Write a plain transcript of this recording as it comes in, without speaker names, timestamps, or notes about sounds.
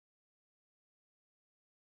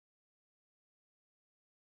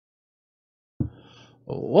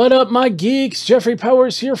What up, my geeks? Jeffrey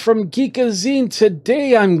Powers here from Geekazine.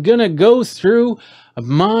 Today I'm going to go through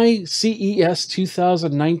my CES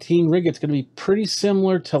 2019 rig. It's going to be pretty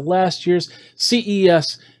similar to last year's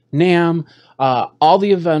CES NAMM. All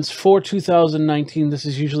the events for 2019. This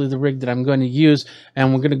is usually the rig that I'm going to use,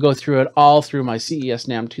 and we're going to go through it all through my CES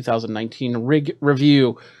NAMM 2019 rig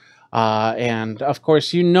review. And of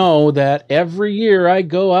course, you know that every year I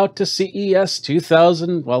go out to CES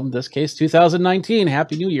 2000, well, in this case, 2019.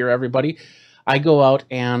 Happy New Year, everybody. I go out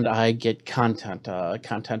and I get content,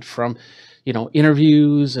 content from,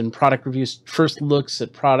 interviews and product reviews, first looks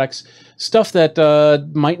at products, stuff that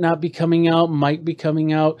might not be coming out, might be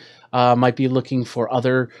coming out, might be looking for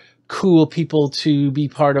other cool people to be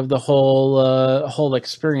part of the whole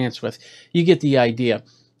experience with. You get the idea.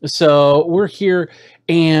 So we're here,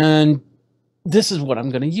 and this is what I'm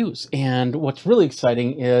going to use. And what's really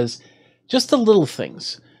exciting is just the little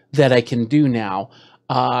things that I can do now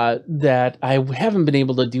that I haven't been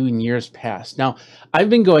able to do in years past. Now, I've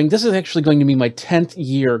been going, this is actually going to be my 10th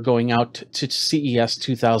year going out to CES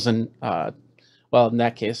 2000, well, in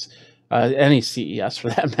that case, any CES for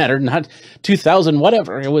that matter, not 2000,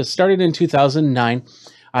 whatever. It was started in 2009.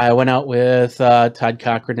 I went out with Todd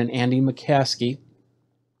Cochran and Andy McCaskey,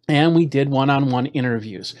 and we did one-on-one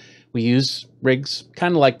interviews. We use rigs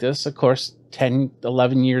kind of like this. Of course, 10,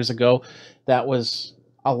 11 years ago, that was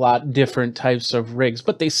a lot different types of rigs,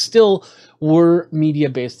 but they still were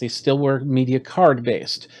media-based. They still were media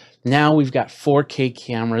card-based. Now we've got 4K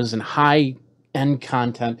cameras and high-end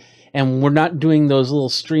content, and we're not doing those little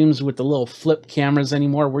streams with the little flip cameras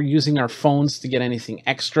anymore. We're using our phones to get anything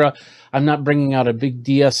extra. I'm not bringing out a big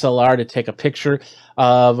DSLR to take a picture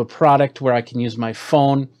of a product where I can use my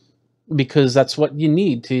phone, because that's what you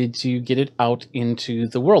need to get it out into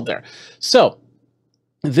the world there. So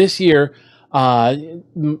this year, last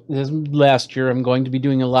year, I'm going to be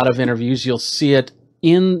doing a lot of interviews. You'll see it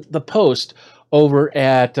in the post over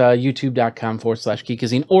at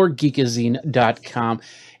youtube.com/Geekazine or Geekazine.com.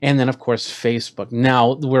 And then, of course, Facebook.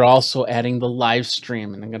 Now, we're also adding the live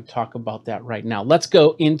stream, and I'm going to talk about that right now. Let's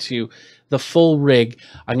go into the full rig.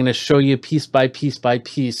 I'm going to show you piece by piece by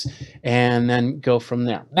piece, and then go from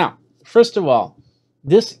there. Now, first of all,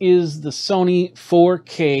 this is the Sony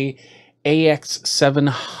 4K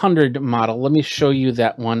AX700 model. Let me show you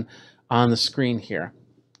that one on the screen here.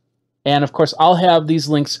 And, of course, I'll have these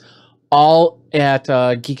links all at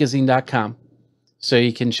geekazine.com. So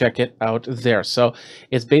you can check it out there. So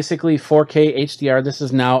it's basically 4K HDR. This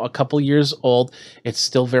is now a couple years old. It's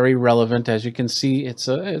still very relevant. As you can see,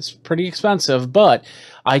 it's pretty expensive, but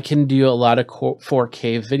I can do a lot of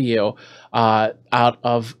 4K video out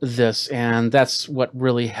of this, and that's what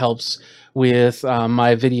really helps with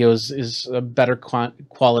my videos, is a better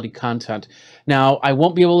quality content. Now, I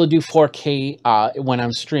won't be able to do 4K when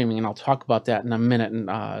I'm streaming, and I'll talk about that in a minute,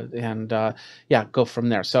 and yeah, go from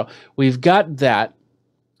there. So we've got that.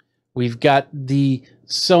 We've got the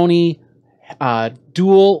Sony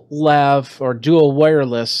dual lav or dual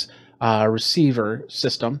wireless receiver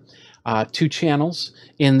system. 2 channels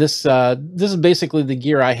in this. This is basically the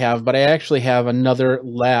gear I have, but I actually have another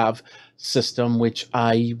lav system which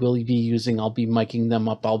I will be using. I'll be miking them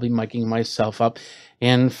up. I'll be miking myself up.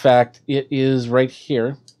 In fact, it is right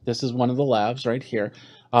here. This is one of the lavs right here,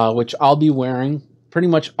 which I'll be wearing pretty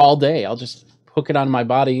much all day. I'll just hook it on my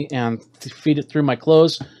body and feed it through my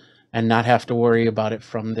clothes and not have to worry about it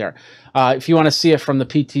from there. If you want to see it from the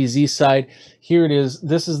PTZ side, here it is.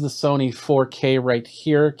 This is the Sony 4K right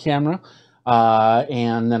here camera.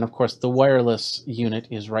 And then, of course, the wireless unit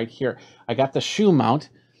is right here. I got the shoe mount,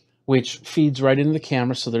 which feeds right into the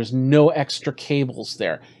camera, so there's no extra cables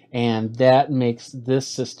there. And that makes this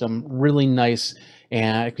system really nice,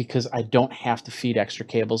 and because I don't have to feed extra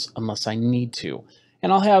cables unless I need to.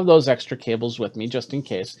 And I'll have those extra cables with me just in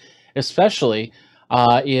case, especially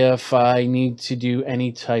if I need to do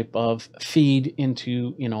any type of feed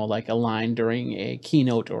into, like a line during a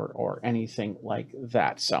keynote or anything like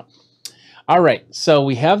that. So, all right, so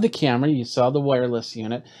we have the camera. You saw the wireless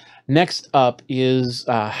unit. Next up is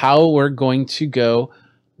how we're going to go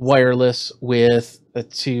wireless with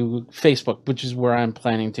to Facebook, which is where I'm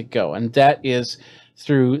planning to go. And that is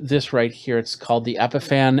through this right here. It's called the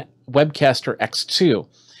Epiphan Webcaster X2.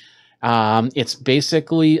 It's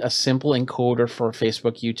basically a simple encoder for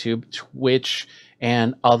Facebook, YouTube, Twitch,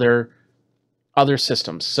 and other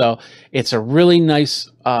systems. So it's a really nice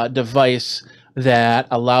device that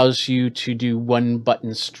allows you to do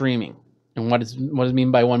one-button streaming. And what does it mean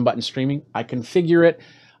by one-button streaming? I configure it.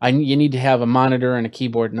 You need to have a monitor and a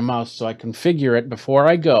keyboard and a mouse, so I configure it before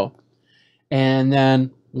I go. And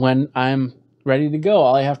then when I'm ready to go,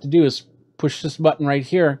 all I have to do is push this button right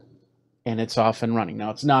here, and it's off and running. Now,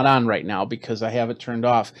 it's not on right now because I have it turned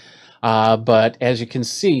off, but as you can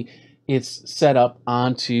see, it's set up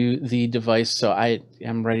onto the device, so I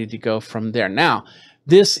am ready to go from there. Now,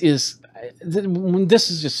 this is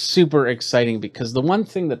just super exciting because the one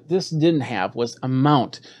thing that this didn't have was a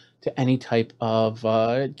mount to any type of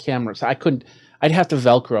cameras. I'd have to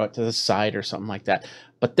Velcro it to the side or something like that.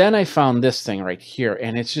 But then I found this thing right here,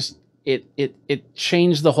 and it's just, it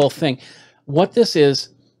changed the whole thing. What this is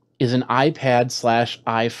an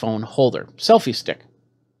iPad/iPhone holder, selfie stick,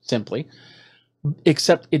 simply,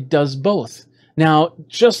 except it does both. Now,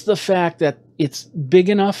 just the fact that it's big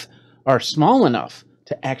enough or small enough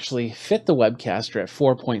to actually fit the Webcaster at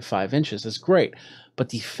 4.5 inches is great. But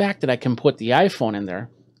the fact that I can put the iPhone in there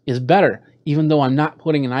is better. Even though I'm not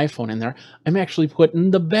putting an iPhone in there, I'm actually putting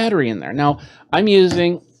the battery in there. Now, I'm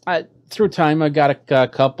using, through time, I've got a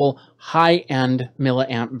couple high-end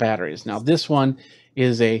milliamp batteries. Now, this one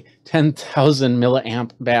is a 10,000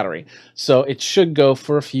 milliamp battery, so it should go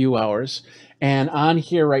for a few hours. And on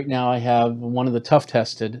here right now, I have one of the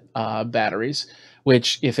tough-tested batteries,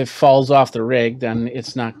 which if it falls off the rig, then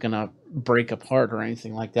it's not going to break apart or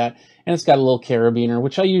anything like that. And it's got a little carabiner,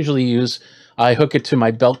 which I usually use. I hook it to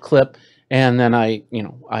my belt clip, and then I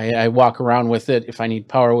walk around with it. If I need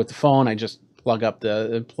power with the phone, I just plug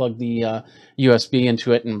the USB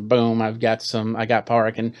into it, and boom, I got power.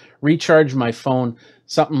 I can recharge my phone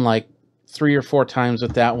something like 3 or 4 times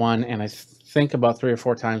with that one, and I think about 3 or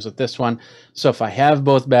 4 times with this one. So if I have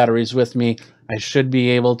both batteries with me, I should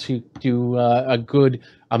be able to do a good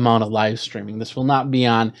amount of live streaming. This will not be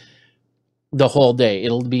on the whole day.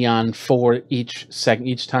 It'll be on for each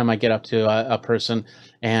time I get up to a person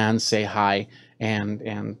and say hi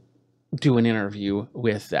and do an interview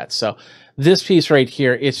with that. So this piece right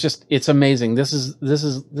here, it's amazing. This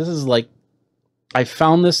is like, I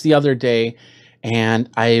found this the other day and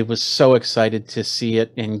I was so excited to see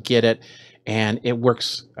it and get it, and it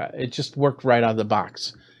works. It just worked right out of the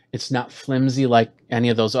box. It's not flimsy like any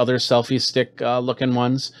of those other selfie stick looking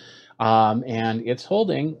ones. And it's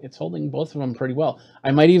holding both of them pretty well. I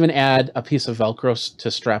might even add a piece of Velcro to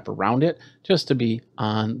strap around it just to be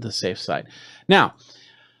on the safe side. Now,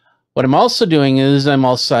 what I'm also doing is I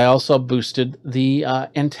also boosted the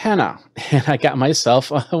antenna, and I got myself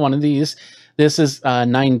one of these. This is a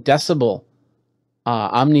 9 decibel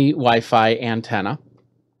Omni Wi-Fi antenna.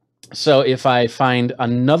 So if I find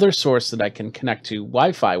another source that I can connect to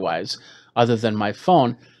Wi-Fi wise other than my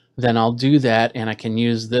phone, then I'll do that, and I can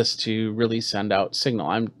use this to really send out signal.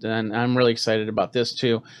 I'm really excited about this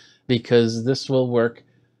too, because this will work.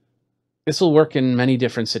 This will work in many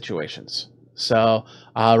different situations. So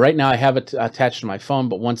right now I have it attached to my phone,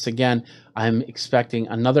 but once again, I'm expecting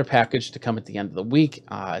another package to come at the end of the week.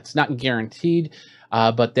 It's not guaranteed,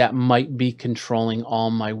 but that might be controlling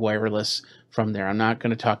all my wireless from there. I'm not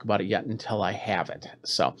going to talk about it yet until I have it.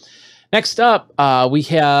 So next up, we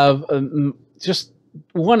have just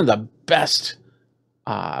one of the best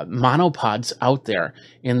monopods out there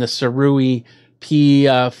in the Sarui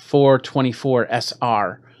P424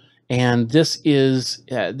 SR. And this is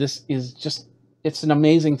just, it's an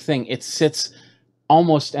amazing thing. It sits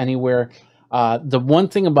almost anywhere. The one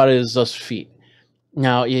thing about it is those feet.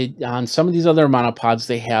 Now, on some of these other monopods,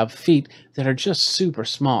 they have feet that are just super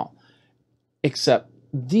small, except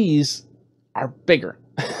these are bigger.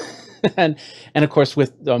 and of course,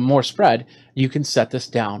 with more spread, you can set this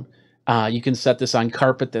down. You can set this on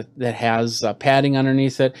carpet that has padding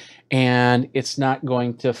underneath it, and it's not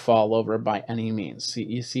going to fall over by any means.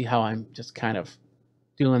 You see how I'm just kind of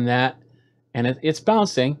doing that? And it's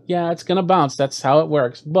bouncing. Yeah, it's going to bounce. That's how it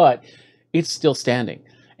works, but it's still standing.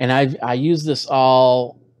 And I use this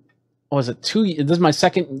all, what was it, this is my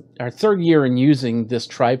third year in using this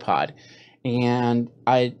tripod. And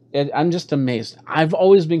I'm just amazed. I've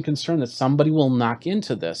always been concerned that somebody will knock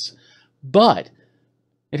into this, but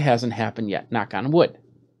it hasn't happened yet. Knock on wood,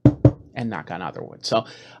 and knock on other wood. So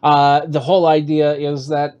the whole idea is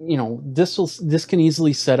that, you know, this can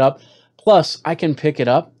easily set up. Plus, I can pick it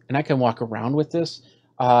up and I can walk around with this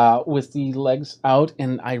with the legs out,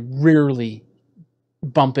 and I rarely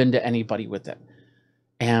bump into anybody with it.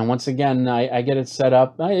 And once again, I get it set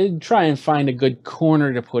up. I try and find a good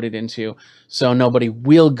corner to put it into so nobody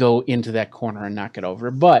will go into that corner and knock it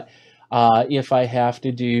over. But if I have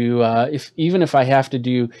to do, even if I have to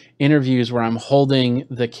do interviews where I'm holding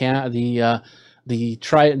the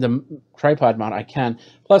tripod mount, I can.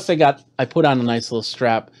 Plus, I put on a nice little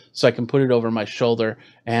strap so I can put it over my shoulder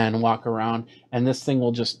and walk around, and this thing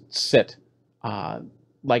will just sit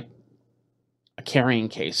like a carrying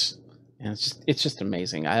case. And it's just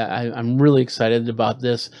amazing. I'm really excited about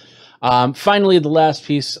this. Finally, the last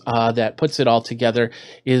piece that puts it all together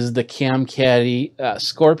is the CamCaddy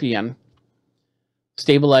Scorpion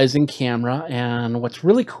stabilizing camera. And what's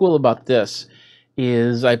really cool about this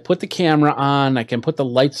is I put the camera on, I can put the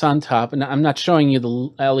lights on top, and I'm not showing you the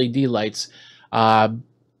LED lights.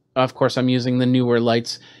 Of course, I'm using the newer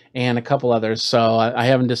lights and a couple others, so I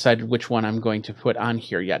haven't decided which one I'm going to put on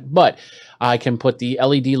here yet. But I can put the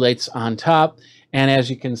LED lights on top, and as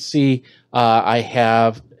you can see, I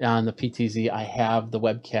have on the PTZ, I have the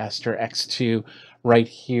Webcaster X2 right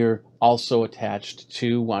here, also attached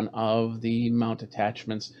to one of the mount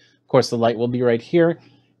attachments. Of course, the light will be right here,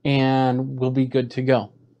 and we'll be good to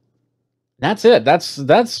go. That's it.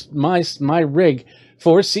 That's my rig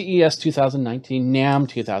for CES 2019, NAMM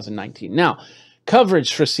 2019. Now,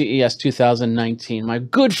 coverage for CES 2019. My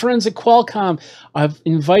good friends at Qualcomm have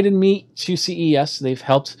invited me to CES. They've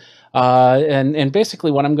helped, and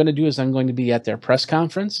basically what I'm going to do is I'm going to be at their press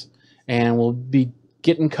conference, and we'll be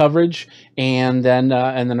getting coverage, and then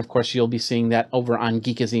of course you'll be seeing that over on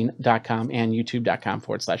geekazine.com and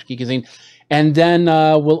youtube.com/geekazine. And then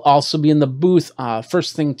we'll also be in the booth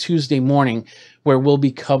first thing Tuesday morning, where we'll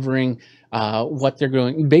be covering what they're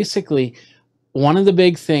doing. Basically, one of the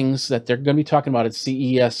big things that they're going to be talking about at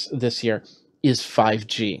CES this year is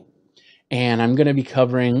 5G. And I'm going to be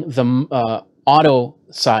covering the auto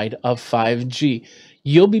side of 5G.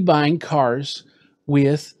 You'll be buying cars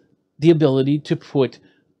with the ability to put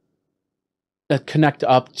connect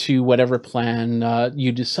up to whatever plan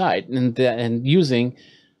you decide, and using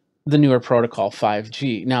the newer protocol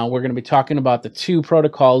 5G. Now, we're going to be talking about the two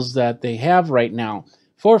protocols that they have right now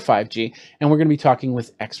for 5G, and we're going to be talking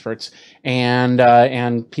with experts and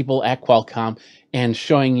people at Qualcomm and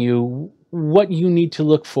showing you what you need to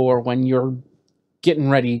look for when you're getting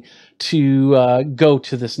ready to go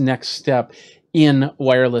to this next step in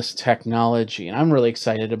wireless technology. And I'm really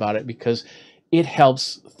excited about it because it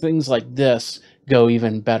helps things like this go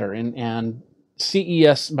even better. And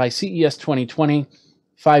CES, by CES 2020,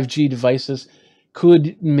 5G devices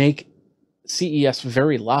could make CES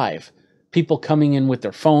very live. People coming in with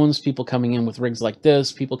their phones, people coming in with rigs like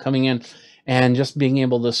this, people coming in and just being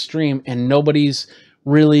able to stream, and nobody's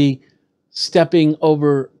really stepping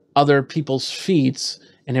over other people's feeds,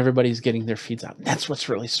 and everybody's getting their feeds out. That's what's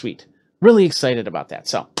really sweet. Really excited about that.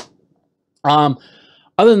 So, other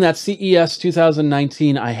than that, CES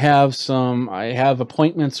 2019, I have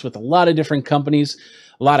appointments with a lot of different companies,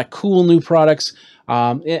 a lot of cool new products.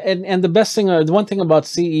 And the best thing, the one thing about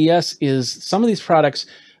CES is some of these products,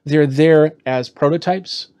 they're there as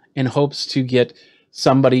prototypes in hopes to get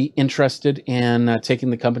somebody interested in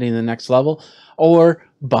taking the company to the next level, or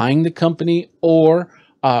buying the company, or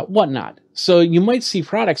whatnot. So you might see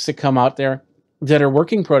products that come out there that are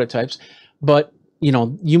working prototypes, but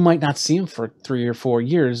you might not see them for 3 or 4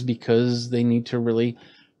 years because they need to really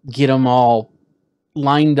get them all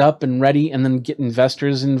lined up and ready, and then get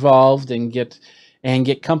investors involved and get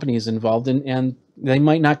companies involved, and they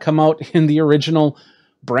might not come out in the original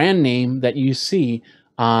brand name that you see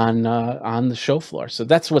on the show floor. So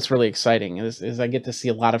that's what's really exciting, is I get to see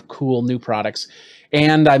a lot of cool new products.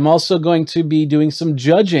 And I'm also going to be doing some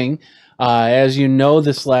judging. As you know,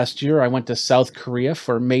 this last year I went to South Korea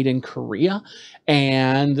for Made in Korea,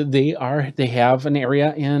 and they have an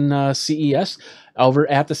area in CES over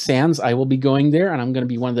at the Sands. I will be going there, and I'm going to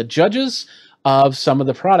be one of the judges of some of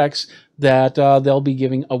the products that they'll be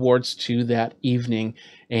giving awards to that evening,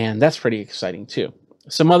 and that's pretty exciting too.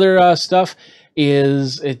 Some other stuff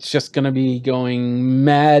is it's just going to be going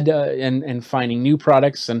mad and finding new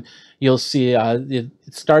products, and you'll see it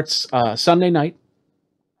starts Sunday night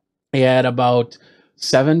at about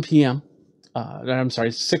 7 p.m. I'm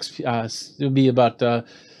sorry, 6. It'll be about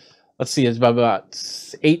let's see, it's about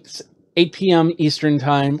 8 p.m. Eastern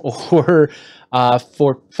time, or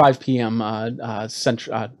 5 p.m.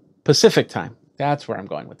 Central Pacific time. That's where I'm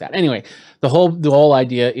going with that. Anyway, the whole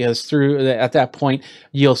idea is at that point,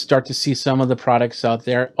 you'll start to see some of the products out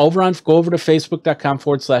there. Go over to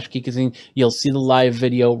facebook.com/geekazine. You'll see the live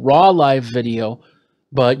video, raw live video,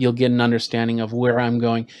 but you'll get an understanding of where I'm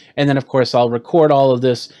going. And then, of course, I'll record all of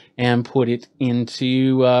this and put it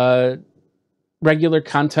into regular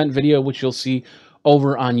content video, which you'll see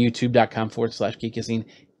over on youtube.com/geekazine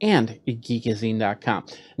and geekazine.com.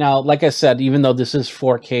 Now, like I said, even though this is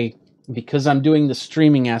 4K, because I'm doing the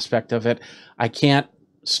streaming aspect of it, I can't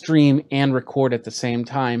stream and record at the same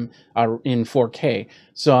time in 4K.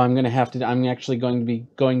 So I'm actually going to be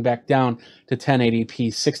going back down to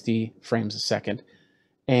 1080p 60 frames a second.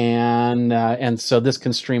 And so this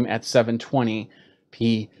can stream at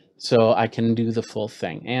 720p, so I can do the full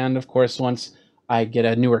thing. And of course, once I get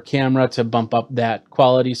a newer camera to bump up that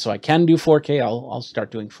quality so I can do 4K. I'll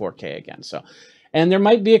start doing 4K again. So, and there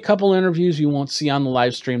might be a couple interviews you won't see on the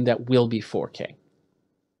live stream that will be 4K.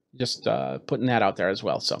 Just putting that out there as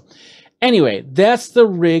well. So anyway, that's the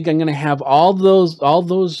rig. I'm going to have all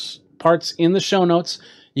those parts in the show notes.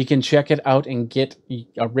 You can check it out and get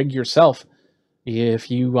a rig yourself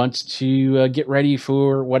if you want to get ready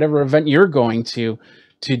for whatever event you're going to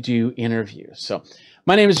do interviews. So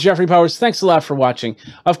my name is Jeffrey Powers. Thanks a lot for watching.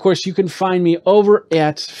 Of course, you can find me over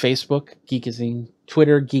at Facebook, Geekazine,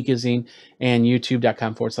 Twitter, Geekazine, and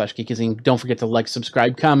youtube.com/Geekazine. Don't forget to like,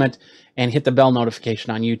 subscribe, comment, and hit the bell notification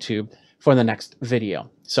on YouTube for the next video.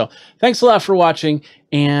 So thanks a lot for watching,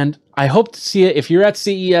 and I hope to see you. If you're at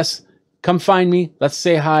CES, come find me. Let's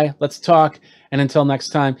say hi. Let's talk. And until next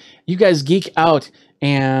time, you guys geek out,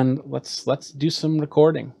 and let's do some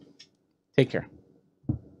recording. Take care.